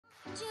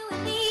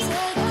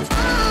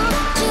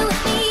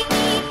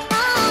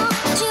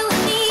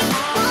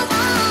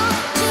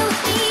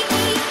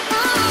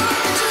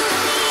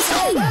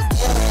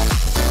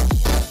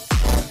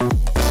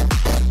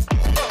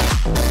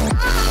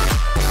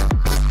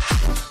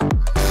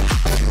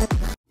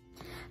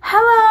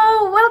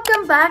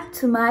Back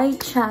to my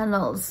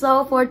channel.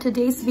 So for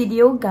today's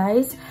video,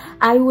 guys,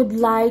 I would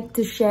like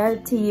to share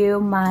to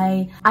you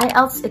my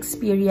IELTS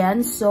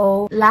experience.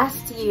 So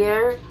last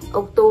year,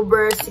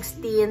 October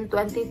 16,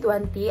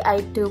 2020,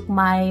 I took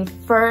my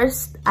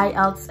first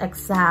IELTS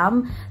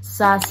exam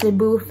sa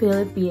Cebu,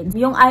 Philippines.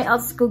 Yung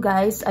IELTS ko,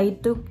 guys, I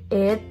took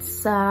it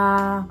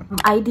sa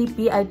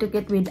IDP. I took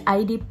it with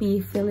IDP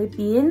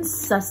Philippines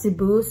sa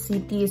Cebu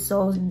City.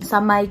 So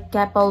sa my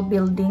Keppel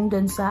building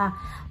dun sa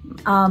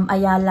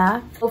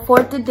Ayala. So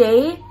for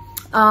today,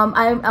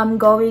 I'm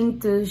going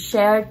to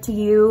share to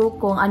you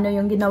kung ano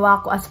yung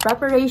ginawa ko as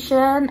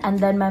preparation, and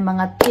then my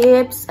mga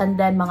tips, and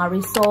then mga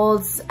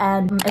results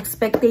and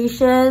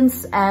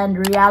expectations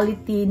and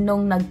reality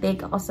nung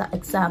nag-take ako sa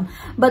exam.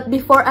 But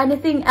before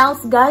anything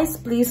else, guys,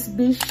 please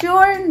be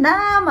sure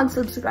na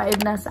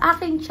mag-subscribe na sa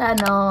aking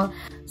channel.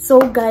 So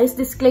guys,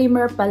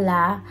 disclaimer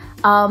pala,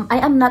 I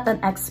am not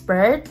an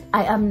expert,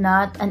 I am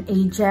not an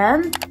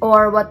agent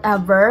or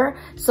whatever.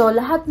 So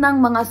lahat ng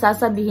mga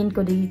sasabihin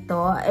ko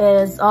dito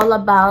is all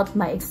about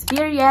my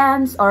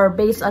experience or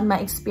based on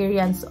my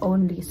experience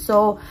only.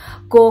 So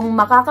kung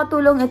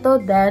makakatulong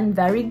ito, then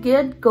very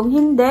good. Kung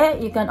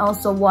hindi, you can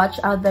also watch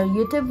other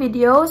YouTube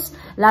videos.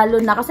 Lalo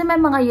na kasi may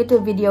mga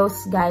YouTube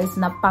videos, guys,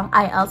 na pang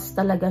IELTS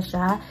talaga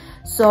siya.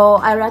 So,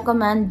 I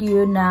recommend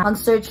you na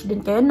mag-search din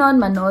kayo nun,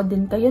 manood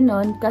din kayo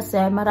nun, kasi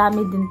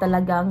marami din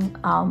talagang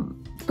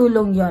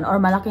tulong yon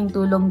or malaking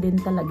tulong din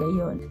talaga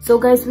yon. So,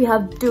 guys, we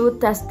have two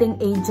testing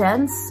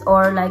agents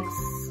or like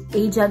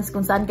agents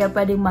kung saan kayo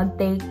pwedeng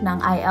mag-take ng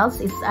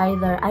IELTS is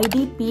either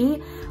IDP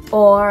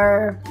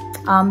or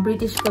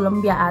British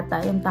Columbia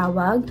ata yung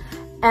tawag.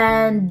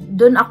 And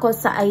dun ako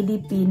sa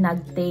IDP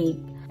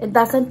nag-take. It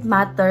doesn't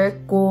matter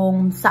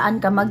kung saan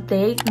ka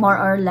mag-take,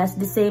 more or less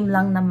the same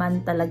lang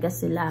naman talaga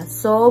sila.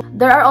 So,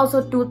 there are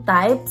also two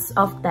types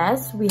of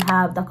tests. We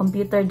have the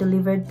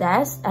computer-delivered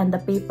test and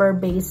the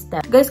paper-based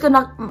test. Guys, kung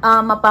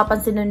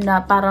mapapansin nyo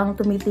na parang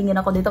tumitingin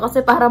ako dito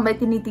kasi parang may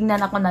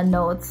tinitingnan ako na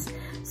notes.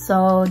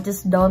 So,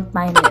 just don't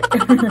mind it.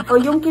 So,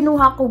 yung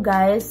kinuha ko,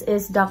 guys,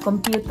 is the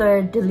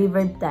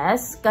computer-delivered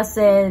test.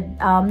 Kasi,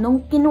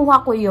 nung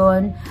kinuha ko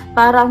yun,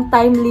 parang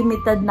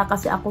time-limited na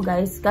kasi ako,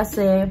 guys.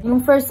 Kasi,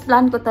 yung first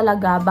plan ko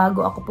talaga,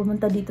 bago ako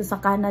pumunta dito sa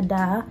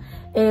Canada,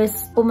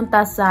 is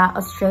pumunta sa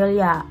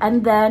Australia. And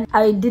then,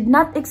 I did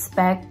not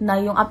expect na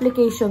yung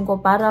application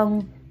ko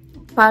parang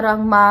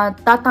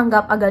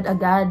matatanggap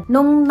agad-agad.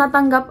 Nung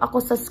natanggap ako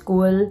sa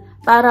school,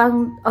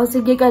 parang, oh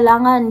sige,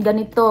 kailangan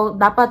ganito,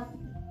 dapat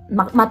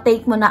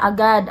ma-take mo na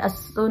agad as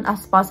soon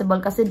as possible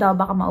kasi daw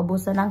baka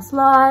maubusan ng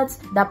slots,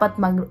 dapat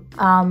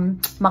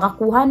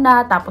makakuha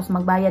na, tapos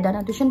magbayad na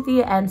ng tuition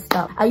fee and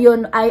stuff.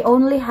 Ayun, I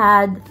only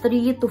had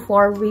 3 to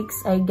 4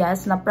 weeks, I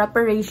guess, na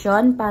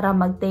preparation para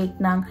mag-take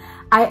ng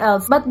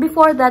IELTS. But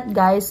before that,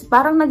 guys,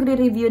 parang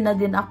nagre-review na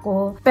din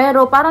ako.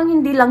 Pero parang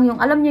hindi lang yung,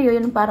 alam niyo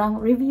yun,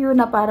 parang review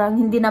na parang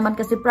hindi naman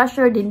kasi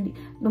pressure din.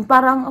 Nung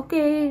parang,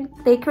 okay,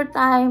 take your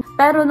time.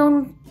 Pero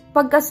nung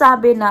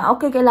pagkasabi na,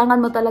 okay,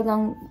 kailangan mo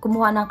talagang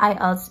kumuha ng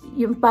IELTS,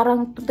 yung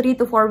parang 3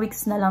 to 4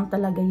 weeks na lang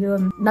talaga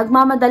yun.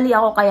 Nagmamadali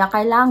ako kaya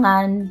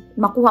kailangan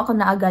makuha ko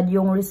na agad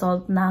yung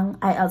result ng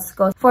IELTS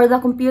ko. For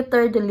the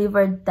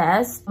computer-delivered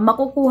test,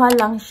 makukuha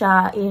lang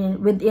siya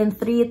within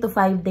 3 to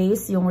 5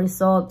 days yung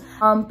result.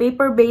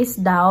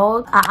 Paper-based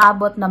daw,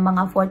 aabot na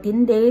mga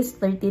 14 days,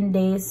 13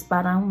 days,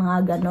 parang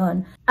mga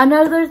ganon.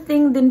 Another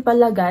thing din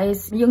pala,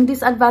 guys, yung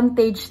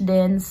disadvantage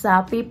din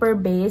sa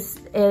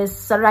paper-based is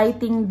sa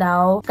writing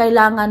daw,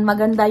 kailangan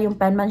maganda yung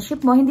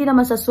penmanship mo. Hindi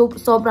naman sa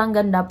sobrang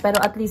ganda, pero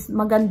at least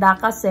maganda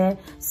kasi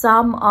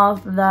some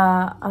of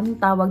the,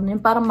 anong tawag na yun,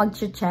 parang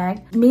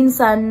mag-check.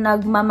 Minsan,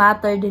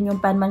 nagmamatter din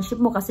yung penmanship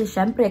mo kasi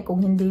syempre,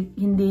 kung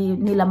hindi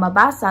nila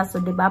mabasa,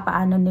 so diba,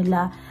 paano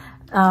nila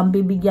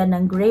bibigyan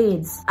ng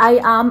grades.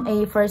 I am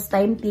a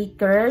first-time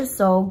taker.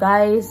 So,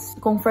 guys,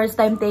 kung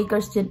first-time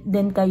takers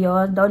din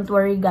kayo, don't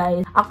worry,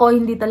 guys. Ako,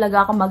 hindi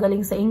talaga ako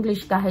magaling sa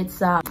English kahit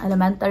sa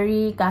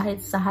elementary,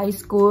 kahit sa high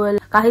school,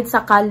 kahit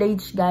sa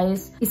college,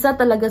 guys. Isa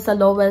talaga sa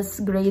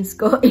lowest grades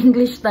ko,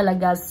 English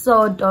talaga.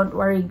 So, don't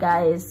worry,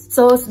 guys.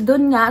 So,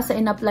 dun nga, sa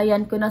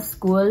in-applyan ko na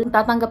school,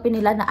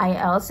 tatanggapin nila na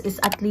IELTS is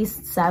at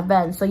least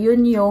 7. So,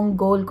 yun yung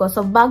goal ko.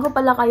 So, bago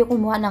pala kayo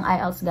kumuha ng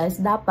IELTS, guys,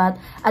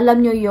 dapat alam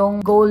nyo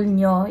yung goal nyo,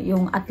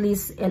 yung at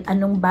least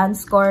anong band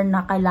score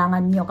na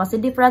kailangan nyo.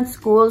 Kasi different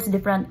schools,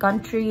 different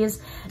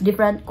countries,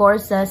 different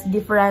courses,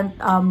 different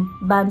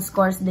band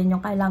scores din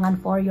yung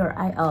kailangan for your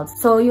IELTS.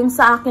 So, yung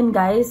sa akin,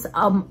 guys,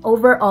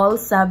 overall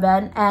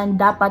 7 and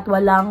dapat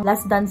walang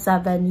less than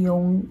 7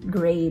 yung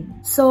grade.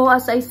 So,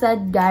 as I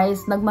said,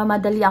 guys,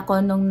 nagmamadali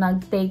ako nung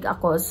nag-take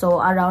ako.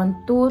 So, around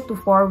 2 to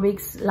 4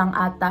 weeks lang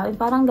ata.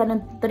 Parang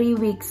ganun, 3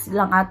 weeks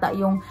lang ata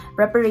yung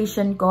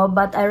preparation ko.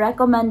 But I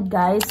recommend,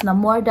 guys, na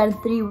more than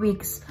 3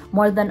 weeks,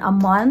 more than a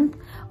month,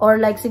 or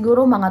like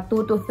siguro mga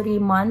 2 to 3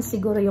 months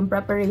siguro yung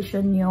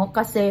preparation nyo.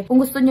 Kasi kung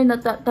gusto nyo na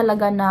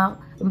talaga na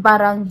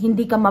parang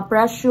hindi ka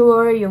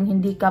ma-pressure, yung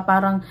hindi ka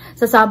parang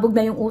sasabog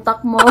na yung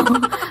utak mo.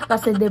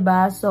 Kasi 'di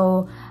ba?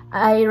 So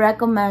I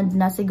recommend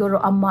na siguro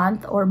a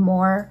month or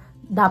more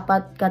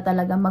dapat ka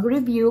talaga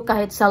mag-review,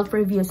 kahit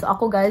self-review. So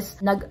ako guys,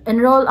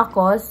 nag-enroll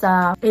ako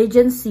sa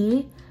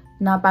agency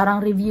na parang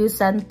review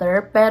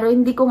center, pero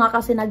hindi ko nga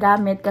kasi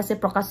nagamit kasi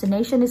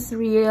procrastination is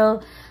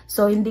real.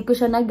 So hindi ko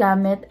siya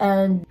nagamit,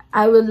 and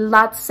I will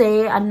not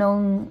say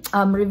anong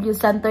review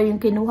center yung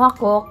kinuha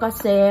ko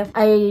kasi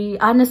I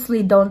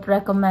honestly don't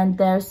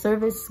recommend their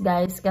service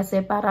guys,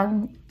 kasi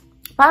parang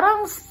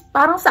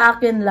sa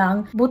akin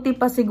lang. Buti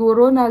pa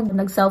siguro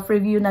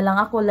nag-self-review na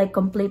lang ako, like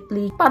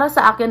completely. Para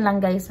sa akin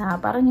lang guys ha.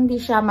 Parang hindi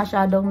siya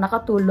masyadong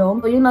nakatulong.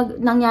 So yung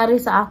nangyari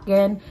sa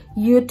akin,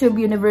 YouTube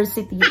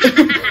University.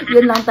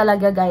 Yun lang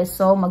talaga guys.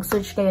 So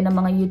mag-search kayo ng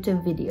mga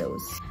YouTube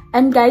videos.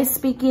 And guys,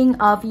 speaking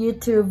of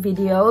YouTube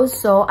videos,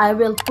 so I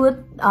will put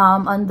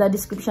on the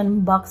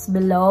description box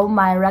below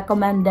my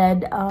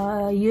recommended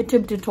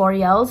YouTube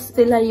tutorials.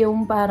 Sila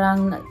yung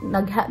parang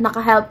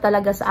naka-help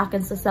talaga sa akin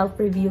sa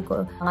self-review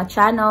ko. Mga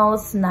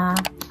channels na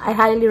I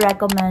highly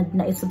recommend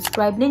na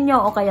i-subscribe ninyo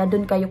o kaya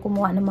dun kayo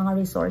kumuha ng mga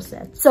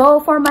resources.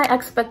 So for my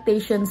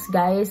expectations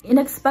guys,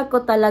 in-expect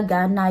ko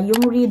talaga na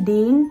yung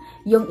reading,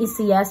 yung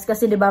ECS,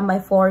 kasi diba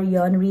may 4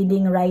 yon,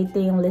 reading,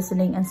 writing,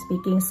 listening, and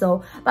speaking.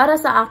 So para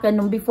sa akin,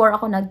 nung before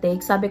ako nag-take,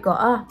 sabi ko,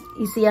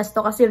 ECS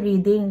to kasi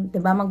reading,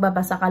 diba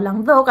magbabasa ka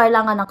lang, though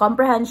kailangan ng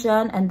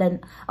comprehension and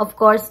then of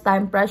course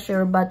time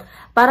pressure, but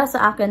para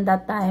sa akin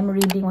that time,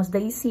 reading was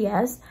the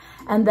ECS,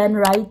 and then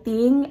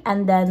writing,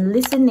 and then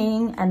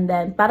listening, and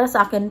then para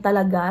sa akin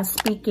talaga,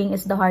 speaking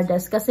is the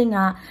hardest kasi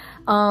nga,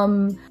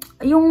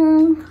 yung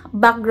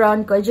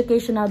background ko,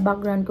 educational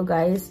background ko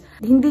guys,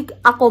 hindi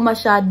ako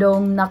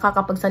masyadong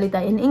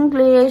nakakapagsalita in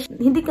English,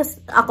 hindi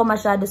ako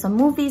masyado sa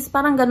movies,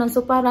 parang ganun.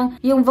 So parang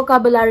yung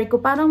vocabulary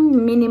ko parang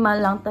minimal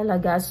lang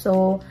talaga.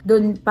 So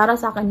dun para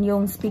sa akin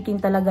yung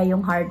speaking talaga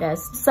yung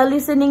hardest. Sa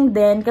listening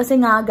din, kasi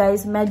nga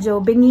guys, medyo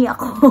bingi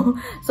ako.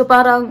 So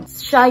parang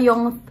siya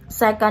yung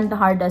second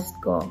hardest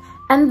ko.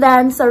 And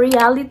then, sa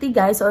reality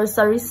guys, or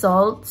sa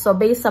result, so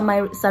based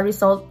sa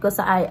result ko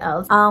sa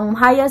IELTS, ang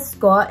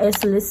highest ko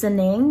is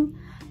listening,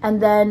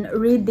 and then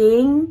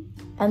reading,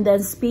 and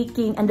then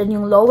speaking, and then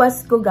yung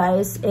lowest ko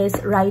guys is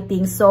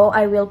writing. So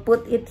I will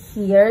put it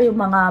here, yung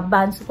mga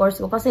band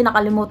scores ko, kasi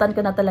nakalimutan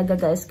ko na talaga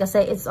guys,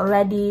 kasi it's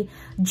already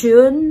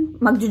June,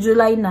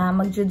 magju-July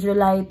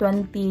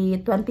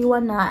 2021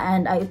 na,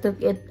 and I took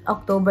it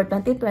October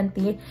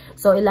 2020.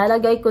 So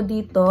ilalagay ko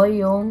dito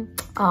yung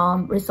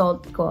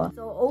result ko.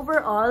 So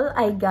overall,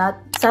 I got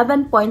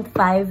 7.5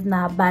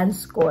 na band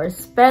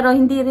scores. Pero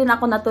hindi rin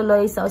ako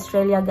natuloy sa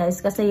Australia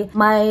guys, kasi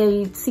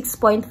may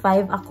 6.5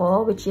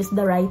 ako, which is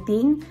the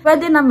writing.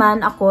 Pwede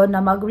naman ako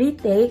na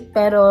mag-retake,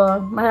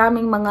 pero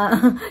maraming mga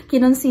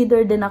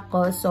kinonsider din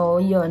ako. So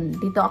yun,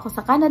 dito ako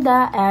sa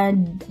Canada,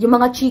 and yung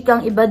mga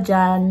chikang iba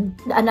dyan,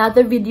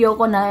 another video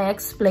ko na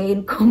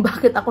explain kung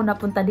bakit ako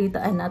napunta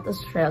dito and not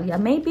Australia.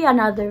 Maybe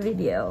another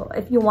video.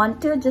 If you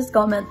want to, just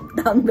comment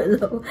down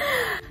below.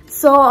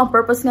 So, ang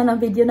purpose nga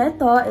ng video na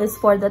ito is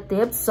for the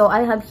tips. So,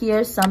 I have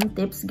here some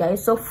tips,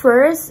 guys. So,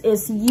 first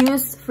is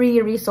use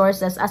free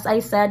resources. As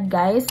I said,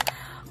 guys,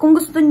 kung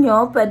gusto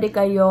nyo, pwede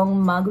kayong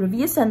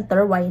mag-review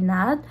center, why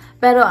not?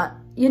 Pero,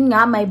 yun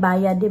nga, may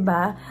bayad,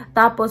 diba?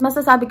 Tapos,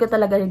 masasabi ko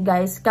talaga,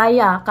 guys,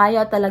 kaya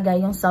talaga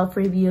yung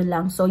self-review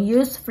lang. So,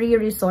 use free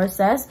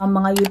resources, ang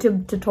mga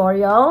YouTube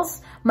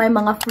tutorials, may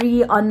mga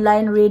free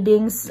online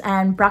readings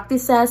and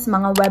practices,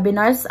 mga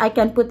webinars. I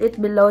can put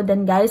it below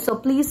then, guys. So,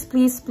 please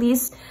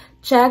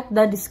check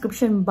the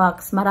description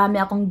box.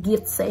 Marami akong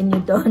gifts sa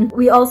inyo doon.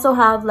 We also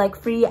have like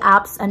free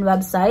apps and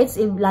websites.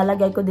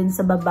 Ilalagay ko din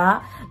sa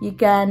baba. You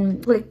can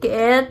click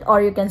it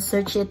or you can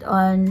search it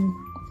on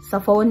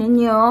sa phone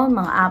ninyo,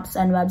 mga apps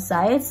and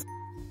websites.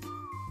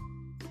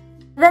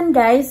 Then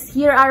guys,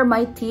 here are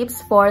my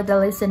tips for the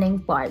listening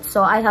part.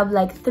 So I have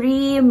like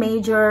 3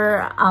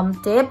 major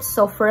tips.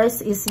 So first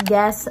is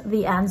guess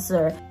the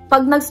answer.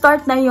 Pag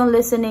nag-start na yung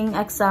listening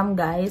exam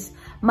guys,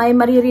 may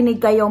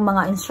maririnig kayong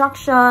mga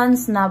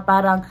instructions na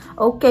parang,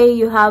 okay,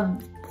 you have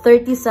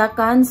 30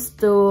 seconds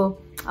to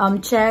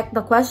check the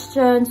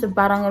questions. So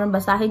parang yun,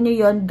 basahin nyo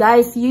yun.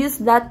 Guys,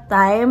 use that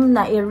time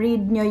na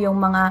i-read nyo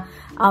yung mga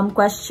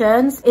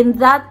questions. In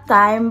that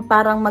time,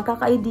 parang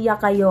magkaka-idea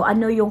kayo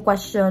ano yung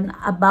question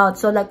about.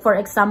 So like for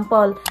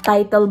example,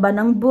 title ba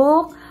ng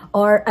book?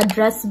 Or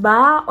address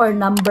ba? Or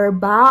number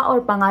ba?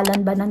 Or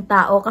pangalan ba ng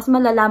tao? Kasi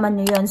malalaman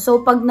nyo yun.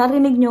 So pag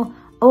narinig nyo,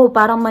 oh,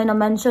 parang may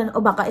na-mention, oh,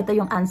 baka ito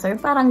yung answer.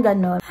 Parang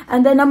ganon.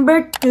 And then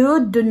number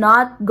 2, do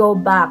not go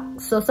back.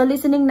 So, sa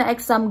listening na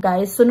exam,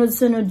 guys,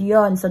 sunod-sunod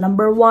yon. So,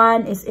 number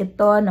 1 is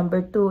ito,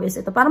 number 2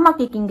 is ito. Parang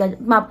mapapakinggan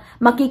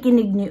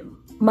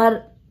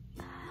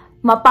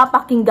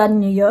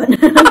nyo yun.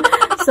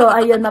 So,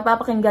 ayun,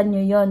 mapapakinggan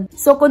nyo yun.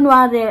 So,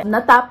 kunwari,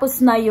 natapos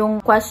na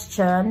yung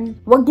question,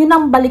 wag nyo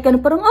nang balikan,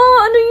 parang,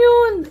 ano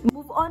yun?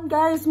 Move on,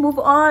 guys, move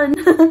on.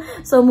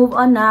 So, move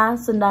on na.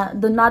 So,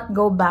 do not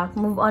go back.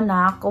 Move on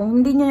na.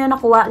 Kung hindi nyo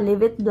nakuha,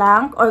 leave it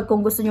blank. Or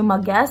kung gusto nyo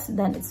mag-guess,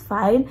 then it's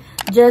fine.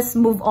 Just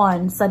move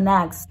on sa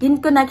next. In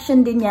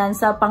connection din yan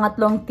sa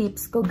pangatlong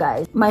tips ko,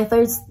 guys. My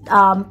third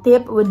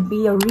tip would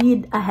be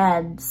read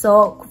ahead.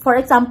 So, for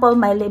example,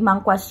 may 5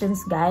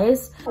 questions,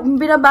 guys.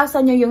 Kung binabasa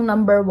nyo yung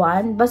number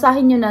 1,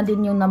 basahin nyo na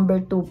din yung number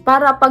 2.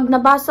 Para pag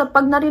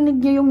narinig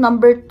nyo yung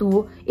number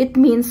 2, it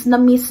means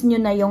na-miss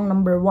nyo na yung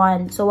number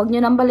 1. So, wag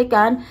nyo nang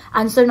balikan.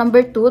 Answer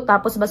number 2,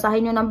 tapos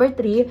basahin nyo number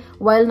 3.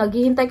 While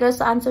naghihintay kayo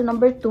sa answer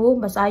number 2,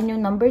 basahin nyo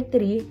number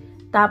 3.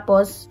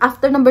 Tapos,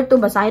 after number 2,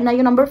 basahin na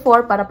yung number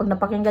 4 para pag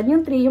napakinggan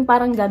yung 3, yung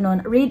parang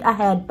ganon. Read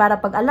ahead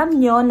para pag alam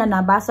nyo na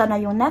nabasa na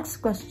yung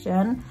next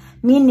question,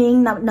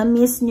 meaning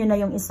na-miss nyo na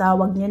yung isa,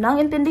 wag nyo nang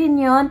intindihin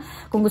yun.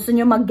 Kung gusto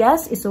nyo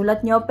mag-guess,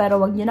 isulat nyo, pero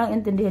wag nyo nang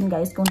intindihin,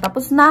 guys. Kung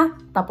tapos na,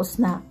 tapos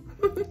na.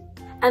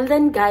 And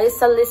then, guys,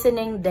 sa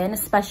listening din,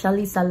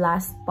 especially sa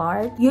last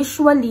part,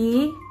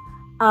 usually,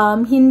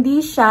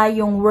 hindi siya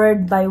yung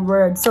word by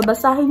word. So,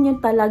 basahin nyo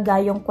talaga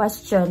yung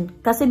question.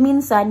 Kasi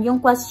minsan, yung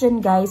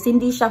question, guys,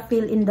 hindi siya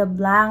fill in the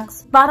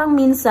blanks. Parang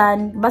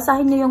minsan,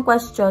 basahin nyo yung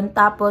question,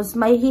 tapos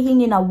may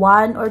hihingi na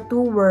 1 or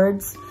 2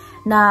 words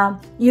na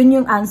yun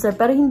yung answer.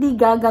 Pero hindi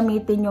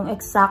gagamitin yung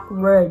exact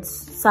words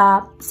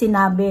sa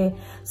sinabi.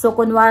 So,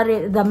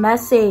 kunwari, the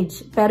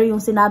message, pero yung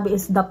sinabi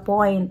is the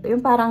point. Yung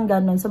parang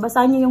ganun. So,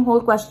 basahin nyo yung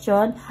whole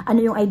question, ano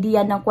yung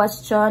idea ng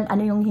question,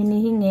 ano yung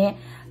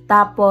hinihingi.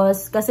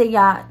 Tapos, kasi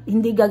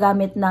hindi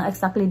gagamit ng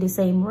exactly the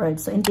same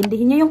words. So,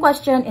 intindihin nyo yung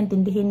question,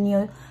 intindihin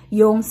nyo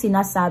yung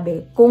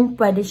sinasabi, kung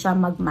pwede siya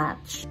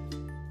mag-match.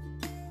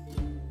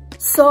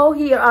 So,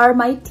 here are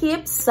my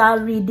tips sa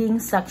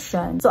reading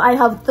section. So, I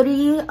have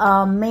 3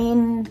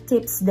 main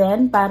tips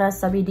din para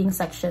sa reading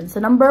section. So,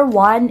 number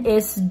 1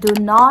 is do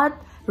not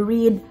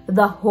read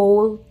the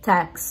whole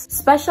text.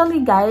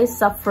 Especially, guys,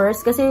 sa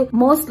first, kasi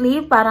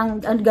mostly, parang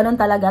ganun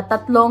talaga,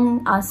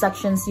 3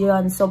 sections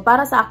yun. So,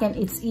 para sa akin,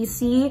 it's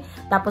easy.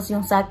 Tapos,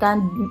 yung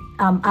second,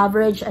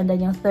 average, and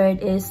then yung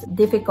third is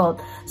difficult.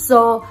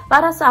 So,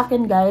 para sa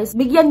akin, guys,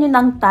 bigyan nyo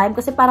ng time,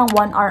 kasi parang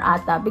 1 hour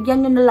ata.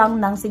 Bigyan nyo na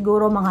lang ng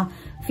siguro mga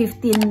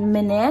 15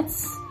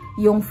 minutes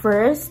yung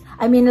first.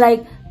 I mean,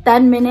 like,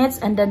 10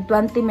 minutes, and then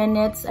 20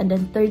 minutes, and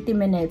then 30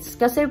 minutes.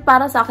 Kasi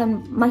para sa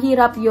akin,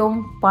 mahirap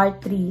yung part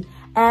 3.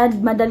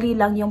 And madali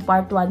lang yung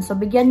part 1. So,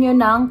 bigyan nyo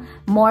ng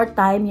more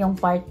time yung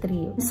part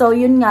 3. So,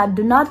 yun nga,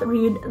 do not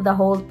read the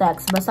whole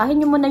text. Basahin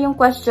nyo muna yung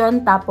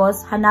question,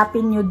 tapos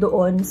hanapin nyo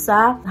doon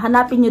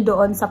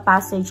sa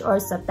passage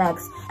or sa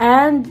text.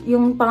 And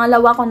yung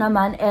pangalawa ko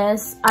naman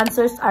is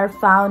answers are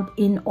found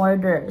in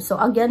order. So,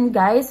 again,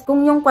 guys,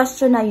 kung yung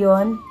question na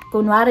yun,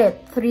 kunwari,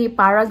 3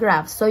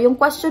 paragraphs. So, yung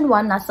question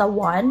 1 nasa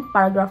 1,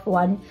 paragraph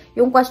 1.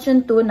 Yung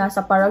question 2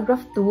 nasa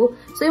paragraph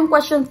 2. So, yung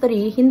question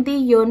 3,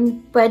 hindi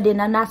yun pwede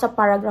na nasa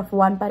paragraph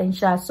 1 pa rin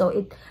siya. So,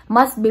 it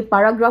must be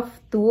paragraph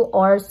 2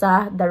 or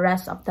sa the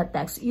rest of the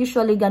text.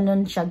 Usually,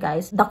 ganun siya,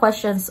 guys. The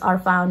questions are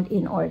found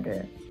in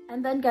order.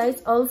 And then,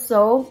 guys,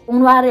 also,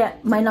 kunwari,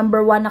 may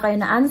number 1 na kayo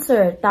na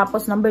answer,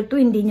 tapos number 2,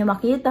 hindi nyo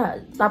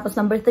makita, tapos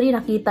number 3,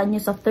 nakita nyo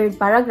sa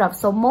 3rd paragraph.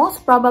 So,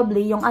 most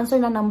probably, yung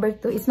answer na number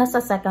 2 is nasa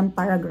 2nd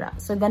paragraph.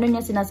 So, ganun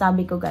yung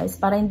sinasabi ko, guys,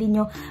 para hindi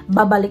nyo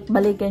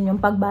babalik-balikin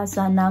yung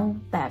pagbasa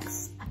ng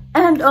text.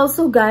 And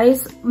also,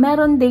 guys,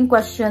 meron ding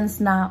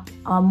questions na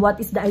what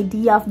is the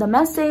idea of the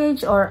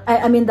message, or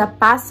I mean the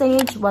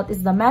passage, what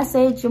is the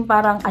message, yung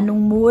parang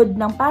anong mood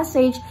ng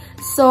passage.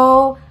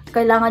 So,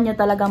 kailangan nyo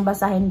talagang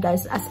basahin,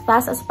 guys, as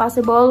fast as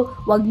possible.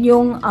 Wag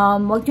nyo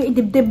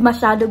idibdib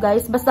masyado,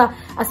 guys. Basta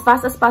as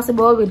fast as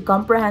possible with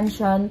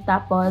comprehension.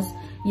 Tapos,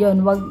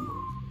 yun,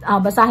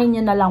 basahin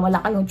nyo na lang,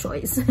 wala kayong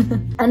choice.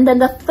 And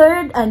then the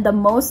third and the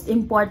most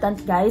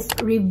important, guys,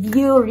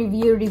 review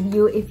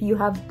if you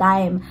have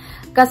time.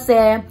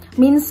 Kasi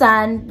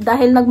minsan,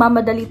 dahil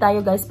nagmamadali tayo,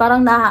 guys,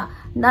 parang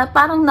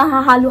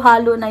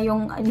nahahalo-halo na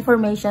yung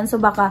information. So,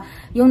 baka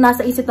yung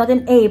nasa isip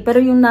natin A, pero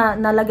yung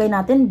nalagay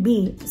natin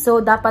B. So,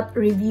 dapat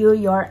review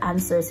your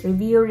answers.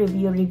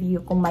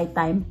 Review kung may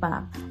time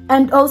pa.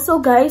 And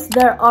also, guys,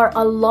 there are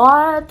a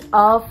lot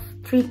of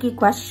tricky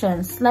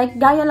questions. Like,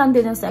 gaya lang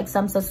din yung sa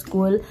exam sa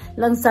school.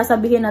 Lang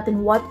sasabihin natin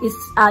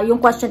yung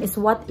question is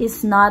what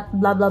is not,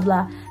 blah, blah,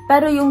 blah.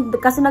 Pero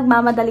kasi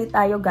nagmamadali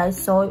tayo, guys.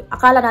 So,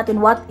 akala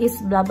natin what is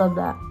blah, blah,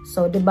 blah.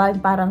 So, diba?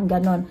 Parang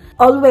ganon.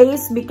 Always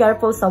be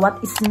careful sa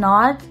what is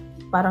not.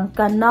 Parang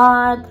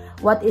cannot.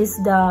 What is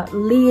the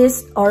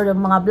least or the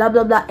mga blah,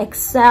 blah, blah.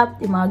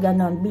 Except, yung mga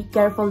ganon. Be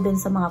careful din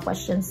sa mga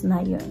questions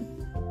na yun.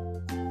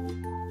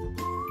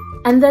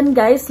 And then,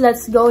 guys,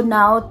 let's go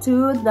now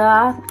to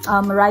the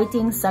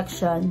writing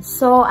section.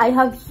 So, I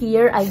have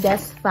here, I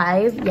guess,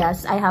 5.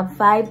 Yes, I have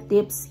 5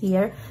 tips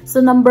here. So,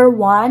 number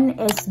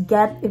 1 is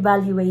get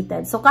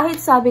evaluated. So,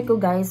 kahit sabi ko,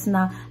 guys,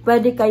 na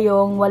pwede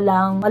kayong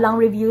walang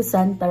review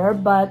center,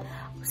 but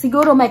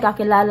siguro may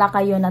kakilala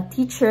kayo na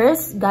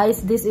teachers.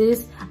 Guys, this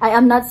is I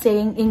am not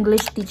saying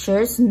English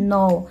teachers,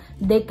 no,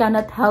 they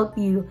cannot help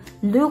you.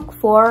 Look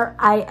for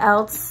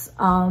IELTS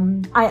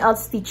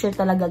teacher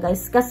talaga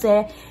guys,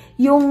 kasi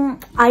yung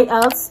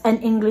IELTS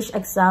and English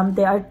exam,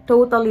 they are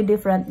totally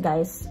different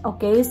guys.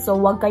 Okay, so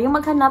wag kayong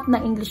maghanap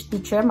ng English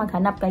teacher,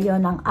 maghanap kayo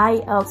ng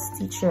IELTS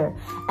teacher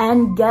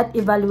and get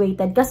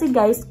evaluated. Kasi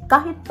guys,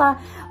 kahit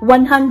pa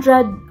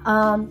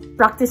 100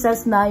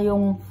 practices na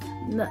yung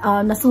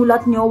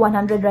nasulat nyo,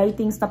 100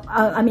 writings na,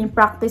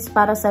 practice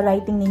para sa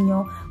writing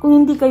ninyo, kung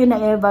hindi kayo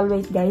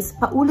na-evaluate guys,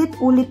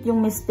 paulit-ulit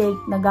yung mistake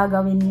na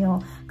gagawin nyo.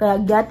 Kaya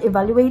get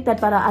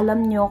evaluated para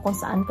alam nyo kung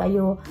saan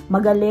kayo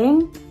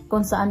magaling,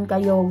 kung saan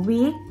kayo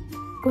weak,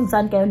 kung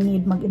saan kayo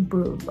need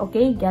mag-improve.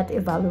 Okay? Get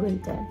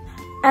evaluated.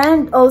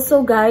 And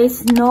also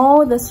guys,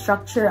 know the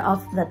structure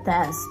of the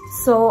test.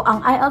 So,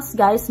 ang IELTS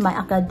guys, may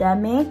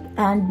academic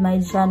and may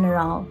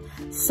general.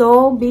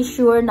 So, be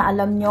sure na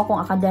alam nyo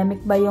kung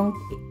academic ba yung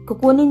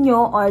kukunin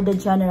nyo or the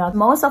general.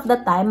 Most of the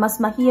time, mas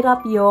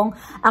mahirap yung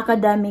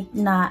academic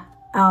na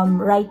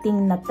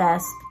writing na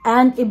test.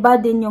 And iba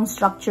din yung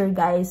structure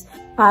guys.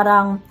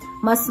 Parang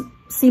mas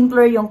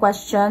simpler yung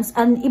questions.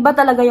 And iba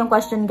talaga yung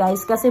question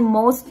guys. Kasi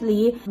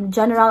mostly,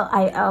 general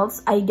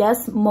IELTS, I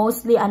guess,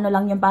 mostly ano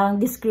lang yung parang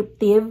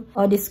descriptive.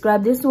 Or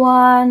describe this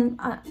one,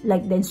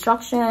 like the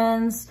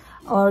instructions,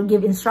 or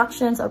give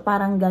instructions, or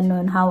parang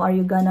ganun. How are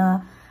you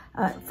gonna...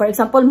 for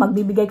example,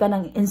 magbibigay ka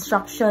ng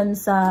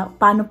instructions sa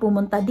paano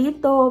pumunta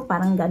dito,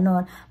 parang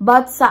ganon.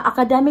 But sa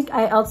academic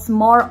IELTS,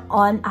 more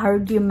on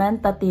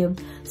argumentative.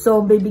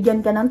 So, bibigyan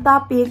ka ng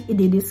topic,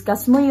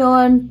 i-discuss mo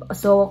yon.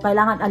 So,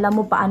 kailangan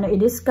alam mo paano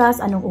i-discuss,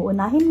 anong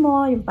uunahin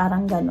mo, yung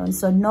parang ganon.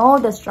 So, know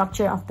the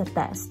structure of the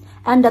test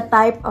and the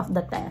type of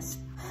the test.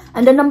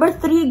 And then number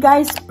 3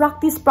 guys,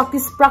 practice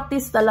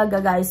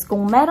talaga guys.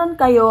 Kung meron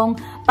kayong,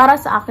 para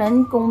sa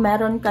akin, kung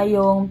meron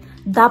kayong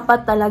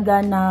dapat talaga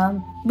na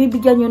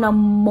bibigyan nyo ng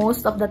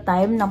most of the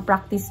time ng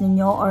practice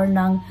ninyo or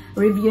ng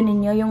review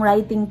ninyo, yung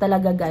writing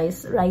talaga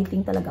guys.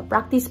 Writing talaga.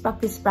 Practice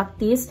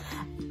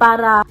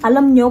para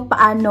alam nyo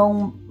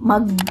paanong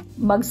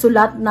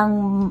magsulat ng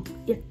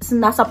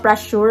nasa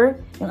pressure.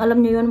 Yung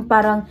alam nyo yun,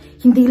 parang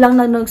hindi lang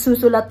na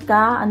nagsusulat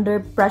ka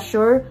under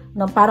pressure,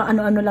 no, parang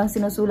ano-ano lang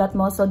sinusulat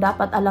mo. So,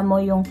 dapat alam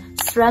mo yung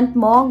strength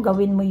mo,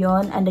 gawin mo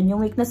yon, and then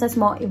yung weaknesses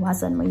mo,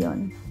 iwasan mo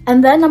yon.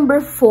 And then number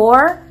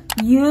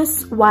 4,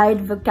 use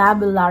wide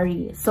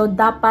vocabulary. So,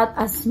 dapat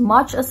as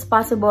much as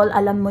possible,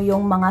 alam mo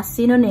yung mga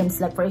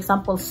synonyms. Like, for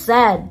example,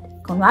 said.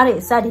 Kunwari,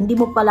 said, hindi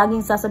mo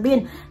palaging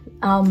sasabihin,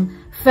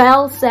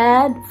 fell,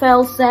 said,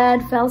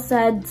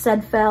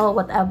 said, fell,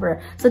 whatever.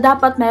 So,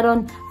 dapat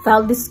meron fell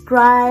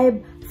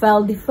described,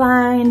 fell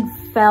defined,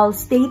 fell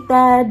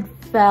stated,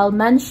 fell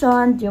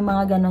mentioned, yung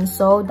mga ganun.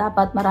 So,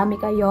 dapat marami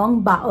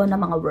kayong baon na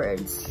mga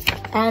words.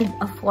 And,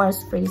 of course,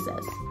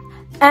 phrases.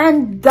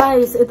 And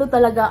guys, ito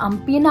talaga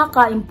ang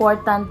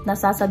pinaka-important na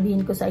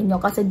sasabihin ko sa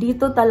inyo kasi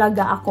dito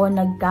talaga ako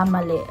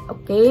nagkamali.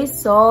 Okay?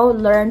 So,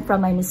 learn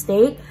from my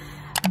mistake.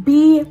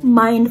 Be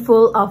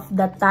mindful of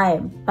the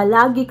time.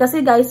 Palagi, kasi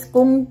guys,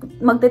 kung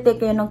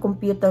magte-take kayo ng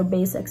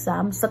computer-based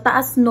exam, sa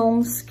taas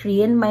nung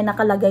screen, may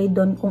nakalagay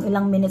doon kung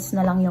ilang minutes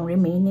na lang yung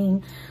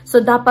remaining. So,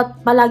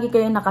 dapat palagi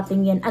kayo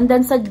nakatingin. And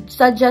then,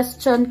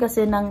 suggestion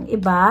kasi ng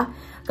iba,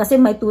 kasi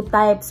may 2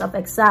 types of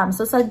exam.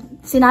 So,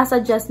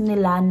 sinasuggest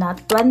nila na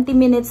 20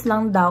 minutes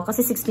lang daw, kasi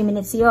 60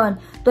 minutes yon.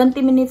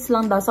 20 minutes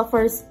lang daw sa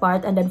first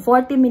part, and then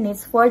 40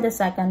 minutes for the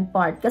second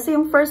part. Kasi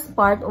yung first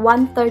part,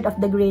 1/3 of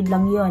the grade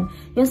lang yon.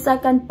 Yung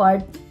second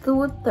part,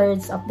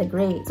 2/3 of the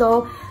grade.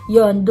 So,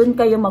 yun, dun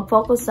kayo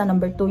mag-focus sa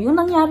number 2.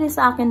 Yung nangyari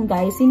sa akin,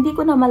 guys, hindi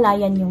ko na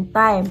malayan yung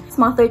time.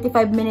 Mga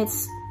 35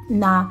 minutes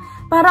na,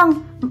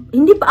 parang,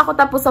 hindi pa ako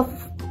tapos sa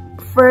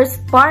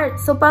first part.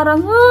 So,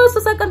 parang,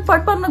 sa second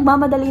part, parang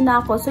nagmamadali na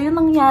ako. So, yung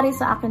nangyari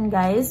sa akin,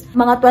 guys,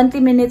 mga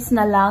 20 minutes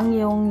na lang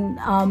yung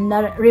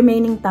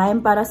remaining time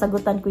para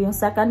sagutan ko yung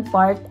second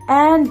part.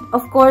 And,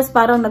 of course,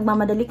 parang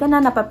nagmamadali ka na,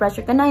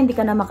 napapressure ka na, hindi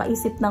ka na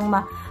makaisip ng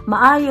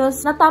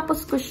maayos.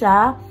 Natapos ko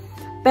siya,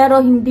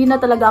 pero hindi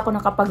na talaga ako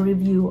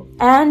nakapag-review.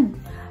 And,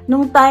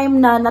 nung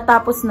time na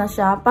natapos na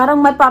siya, parang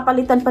may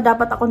papalitan pa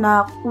dapat ako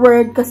na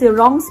word kasi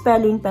wrong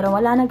spelling. Pero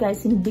wala na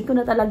guys, hindi ko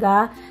na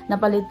talaga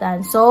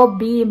napalitan. So,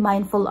 be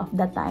mindful of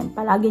the time.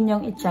 Palagi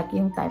nyong i-check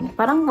yung time.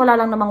 Parang wala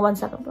lang namang 1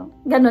 second.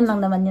 Ganun lang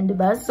naman yun,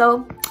 diba?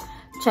 So,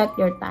 check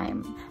your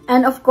time.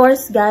 And of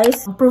course,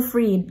 guys,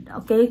 proofread.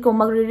 Okay?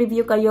 Kung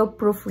magre-review kayo,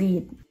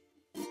 proofread.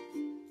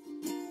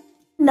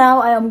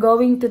 Now, I am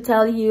going to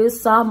tell you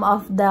some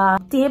of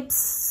the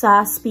tips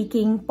sa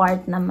speaking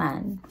part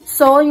naman.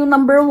 So, yung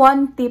number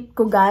 1 tip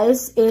ko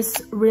guys is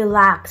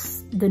relax.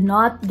 Do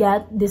not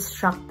get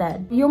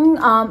distracted. Yung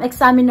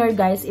examiner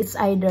guys, it's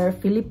either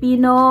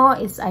Filipino,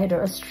 it's either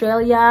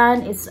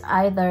Australian, it's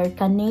either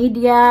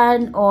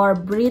Canadian, or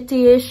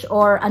British,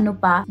 or ano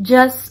pa.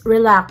 Just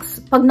relax.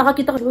 Pag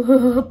nakakita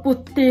ko,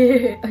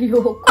 puti,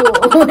 ayoko.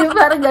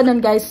 Parang ganun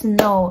guys,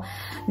 no.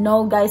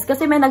 No guys,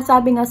 kasi may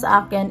nagsabi nga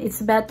sa akin,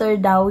 it's better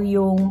daw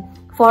yung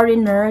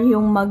foreigner,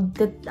 yung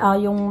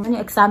yung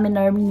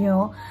examiner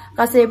nyo.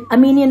 Kasi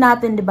aminin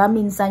natin, 'di ba,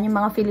 minsan yung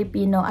mga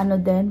Filipino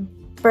ano din,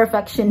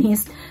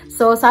 perfectionist.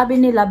 So, sabi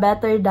nila,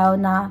 better daw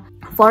na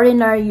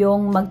foreigner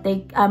yung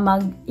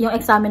yung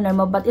examiner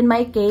mo. But in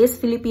my case,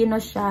 Filipino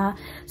siya.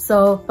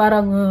 So,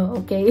 parang,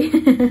 okay.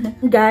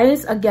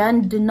 Guys,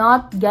 again, do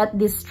not get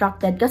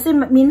distracted. Kasi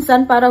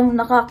minsan, parang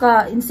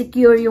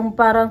nakaka-insecure yung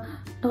parang,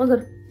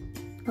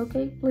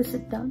 okay, please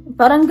sit down.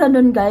 Parang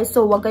ganun, guys.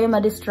 So, wag kayong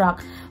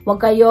ma-distract. Wag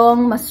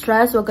kayong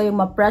ma-stress. Wag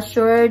kayong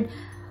ma-pressured.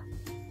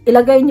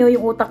 Ilagay nyo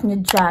yung utak nyo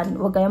dyan.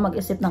 Huwag kayong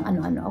mag-isip ng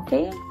ano-ano,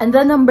 okay? And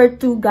then number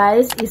 2,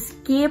 guys, is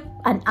keep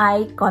an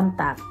eye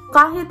contact.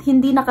 Kahit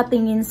hindi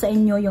nakatingin sa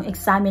inyo yung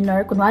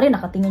examiner, kunwari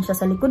nakatingin siya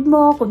sa likod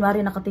mo, kunwari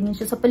nakatingin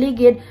siya sa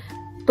paligid,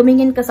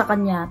 tumingin ka sa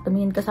kanya,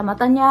 tumingin ka sa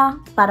mata niya,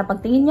 para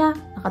pagtingin niya,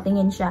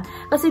 nakatingin siya.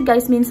 Kasi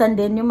guys, minsan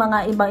din, yung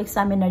mga ibang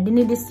examiner,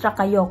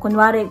 dinidistract kayo.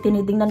 Kunwari,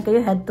 tinitingnan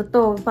kayo head to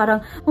toe.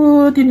 Parang,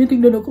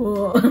 tinitingnan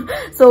ako.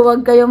 So,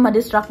 huwag kayong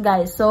ma-distract,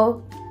 guys.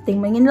 So,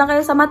 tingin lang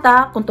kayo sa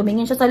mata. Kung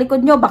tumingin siya sa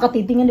likod nyo, baka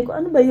titingin ko,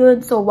 ano ba yun?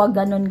 So, wag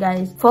ganun,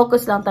 guys.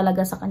 Focus lang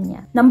talaga sa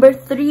kanya. Number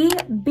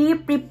 3, be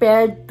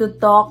prepared to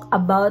talk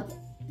about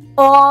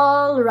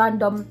all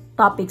random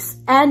topics.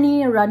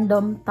 Any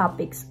random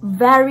topics.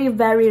 Very,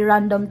 very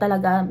random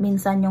talaga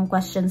minsan yung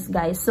questions,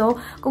 guys. So,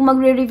 kung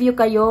magre-review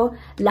kayo,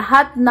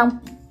 lahat ng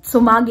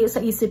sumagi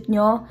sa isip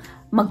nyo,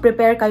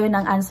 mag-prepare kayo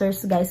ng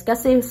answers, guys.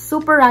 Kasi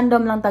super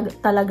random lang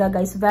talaga,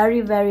 guys.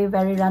 Very, very,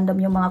 very random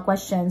yung mga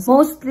questions.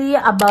 Mostly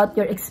about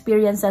your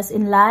experiences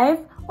in life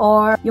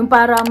or yung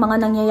parang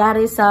mga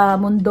nangyayari sa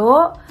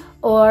mundo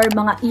or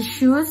mga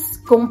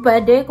issues. Kung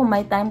pwede, kung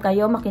may time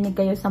kayo, makinig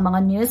kayo sa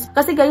mga news.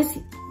 Kasi, guys,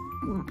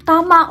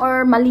 tama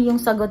or mali yung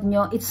sagot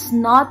nyo, it's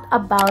not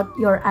about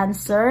your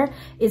answer.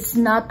 It's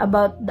not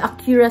about the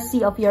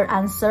accuracy of your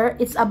answer.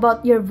 It's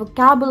about your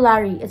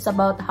vocabulary. It's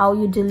about how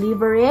you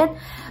deliver it.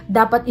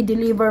 Dapat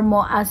i-deliver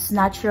mo as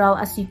natural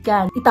as you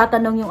can.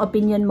 Itatanong yung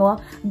opinion mo.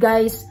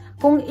 Guys,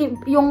 kung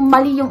yung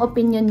mali yung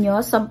opinion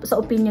nyo, sa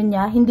opinion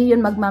niya, hindi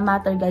yun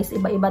magmamatter, guys.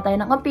 Iba-iba tayo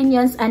ng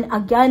opinions. And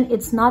again,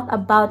 it's not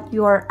about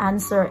your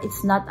answer.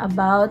 It's not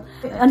about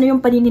ano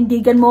yung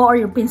paninindigan mo or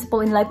your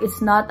principle in life.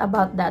 It's not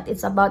about that.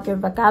 It's about your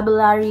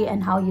vocabulary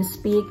and how you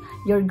speak,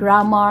 your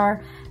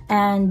grammar,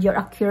 and your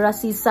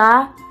accuracy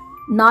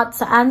not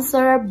sa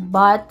answer,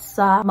 but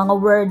sa mga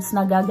words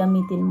na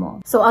gagamitin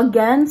mo. So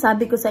again,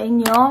 sabi ko sa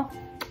inyo,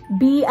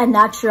 be a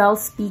natural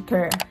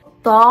speaker.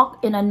 Talk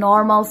in a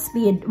normal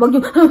speed. Wag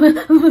yung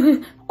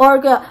or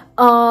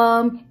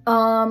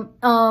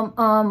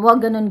wag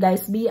ganun,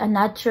 guys. Be a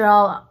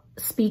natural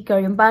speaker.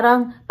 Yung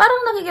parang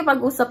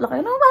nakikipag-usap lang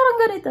kayo. No, parang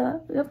ganito.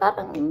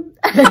 Parang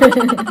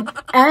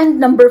And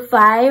number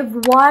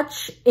 5,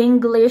 watch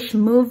English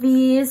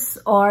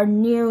movies or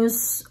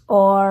news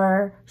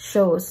or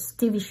shows,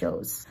 TV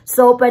shows.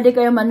 So, pwede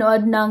kayo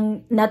manood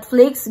ng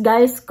Netflix,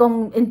 guys.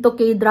 Kung into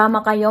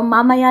K-drama kayo,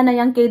 mamaya na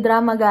yung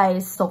K-drama,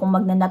 guys. So, kung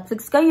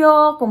magna-Netflix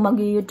kayo, kung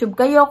mag-YouTube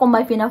kayo, kung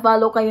may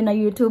pina-follow kayo na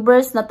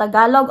YouTubers na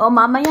Tagalog,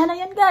 mamaya na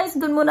yan, guys.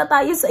 Dun muna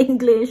tayo sa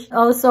English.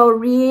 Also,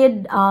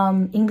 read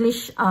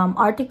English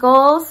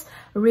articles,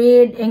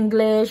 read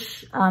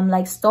English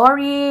like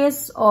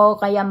stories, o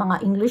kaya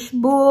mga English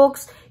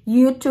books,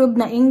 YouTube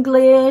na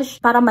English,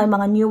 para may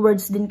mga new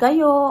words din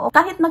kayo.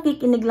 Kahit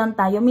nakikinig lang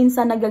tayo,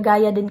 minsan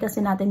nagagaya din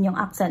kasi natin yung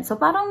accent.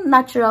 So, parang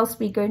natural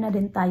speaker na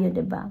din tayo,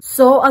 diba?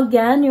 So,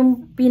 again,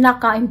 yung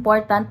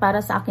pinaka-important para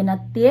sa akin na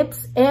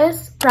tips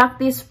is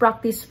practice,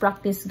 practice,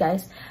 practice,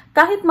 guys.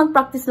 Kahit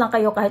mag-practice lang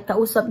kayo, kahit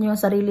kausap nyo yung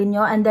sarili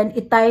nyo, and then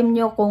i-time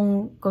nyo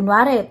kung,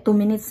 kunwari, 2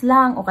 minutes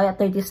lang, o kaya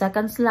 30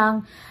 seconds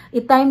lang,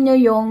 i-time nyo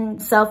yung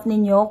self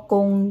ninyo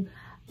kung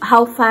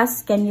how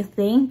fast can you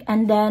think,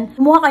 and then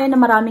kumuha kayo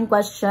ng maraming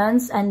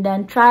questions and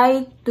then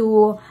try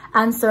to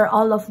answer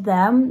all of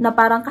them na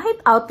parang kahit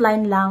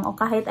outline lang o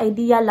kahit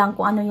idea lang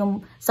kung ano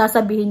yung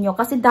sasabihin nyo.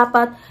 Kasi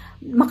dapat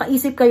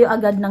makaisip kayo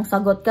agad ng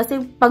sagot.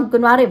 Kasi pag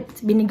kunwari,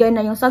 binigay na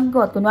yung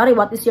sagot. Kunwari,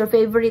 what is your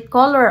favorite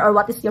color or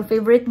what is your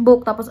favorite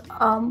book? Tapos,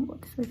 what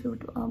is my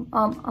favorite,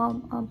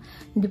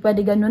 Hindi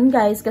pwede ganun,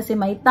 guys, kasi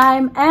may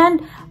time.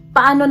 And,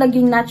 paano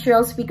naging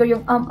natural speaker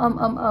yung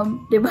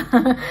diba?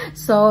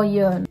 So,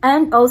 yun.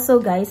 And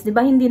also, guys,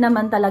 diba hindi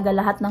naman talaga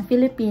lahat ng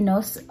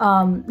Filipinos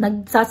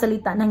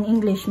nagsasalita ng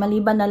English.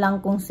 Maliban na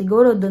lang kung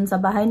siguro dun sa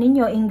bahay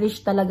ninyo,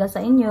 English talaga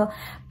sa inyo.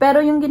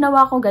 Pero yung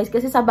ginawa ko, guys,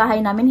 kasi sa bahay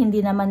namin,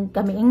 hindi naman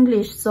kami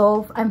English.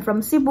 So, I'm from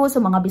Cebu, so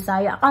mga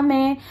Bisaya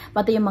kami.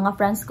 Pati yung mga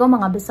friends ko,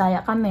 mga Bisaya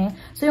kami.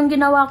 So, yung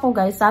ginawa ko,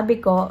 guys,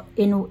 sabi ko,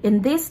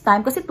 in this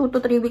time, kasi 2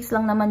 to 3 weeks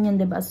lang naman yun,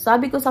 diba? So,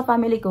 sabi ko sa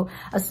family ko,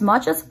 as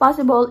much as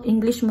possible,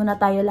 English muna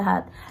tayo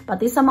lahat.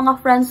 Pati sa mga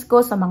friends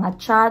ko, sa mga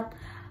chat,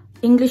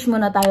 English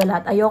muna tayo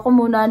lahat. Ayoko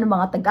muna ng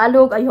mga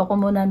Tagalog, ayoko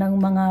muna ng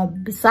mga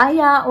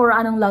Bisaya or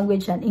anong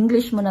language yan.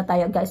 English muna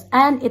tayo, guys.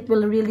 And it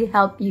will really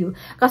help you.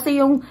 Kasi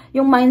yung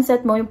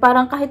mindset mo, yung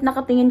parang kahit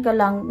nakatingin ka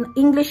lang,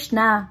 English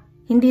na.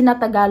 Hindi na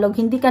Tagalog,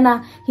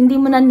 hindi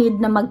mo na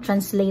need na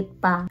mag-translate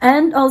pa.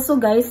 And also,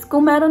 guys,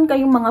 kung meron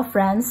kayong mga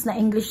friends na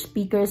English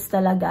speakers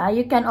talaga,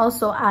 you can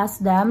also ask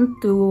them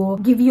to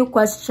give you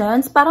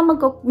questions para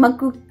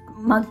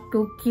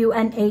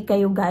mag-Q&A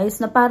kayo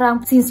guys, na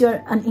parang since you're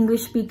an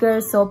English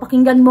speaker, so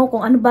pakinggan mo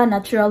kung ano ba,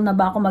 natural na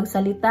ba ako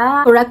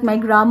magsalita, correct my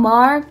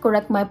grammar,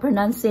 correct my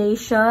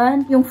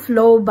pronunciation, yung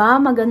flow ba,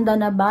 maganda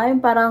na ba,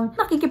 yung parang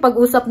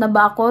nakikipag-usap na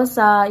ba ako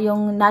sa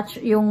yung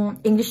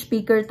English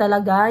speaker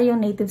talaga, yung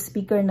native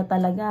speaker na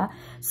talaga.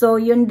 So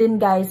yun din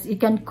guys,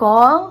 you can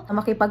call,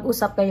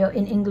 makipag-usap kayo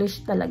in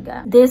English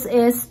talaga. This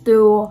is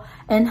to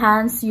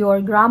enhance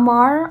your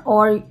grammar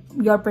or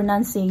your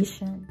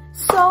pronunciation.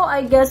 So,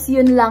 I guess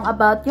yun lang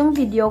about yung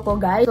video ko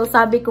guys. So,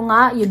 sabi ko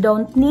nga, you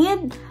don't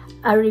need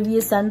a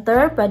review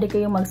center. Pwede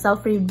kayong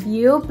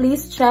mag-self-review.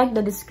 Please check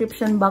the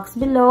description box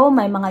below.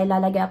 May mga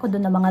ilalagay ako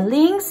doon na mga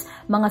links,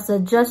 mga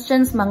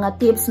suggestions,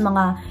 mga tips,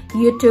 mga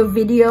YouTube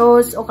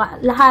videos, o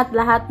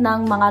lahat ng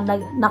mga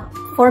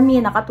for me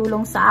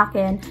nakatulong sa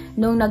akin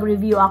nung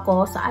nag-review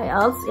ako sa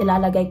IELTS,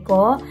 ilalagay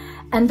ko.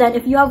 And then,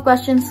 if you have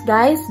questions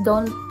guys,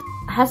 don't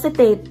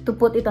hesitate to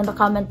put it on the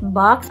comment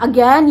box.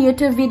 Again,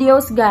 YouTube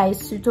videos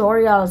guys,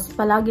 tutorials,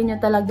 palagi nyo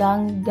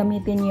talagang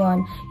gamitin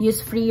yon. Use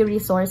free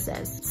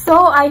resources.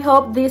 So, I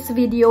hope this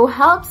video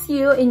helps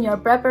you in your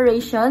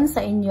preparation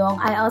sa inyong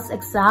IELTS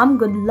exam.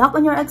 Good luck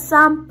on your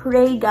exam.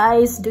 Pray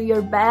guys, do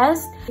your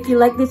best. If you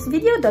like this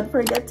video, don't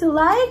forget to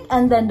like,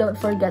 and then don't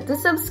forget to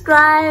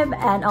subscribe,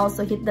 and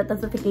also hit the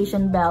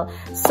notification bell.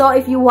 So,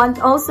 if you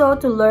want also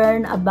to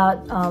learn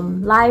about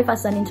life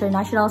as an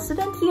international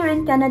student here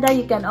in Canada,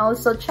 you can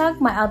also check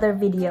my other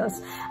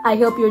videos. I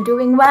hope you're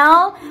doing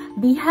well.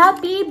 Be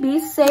happy,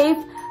 be safe,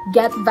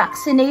 get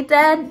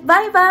vaccinated.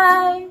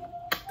 Bye-bye!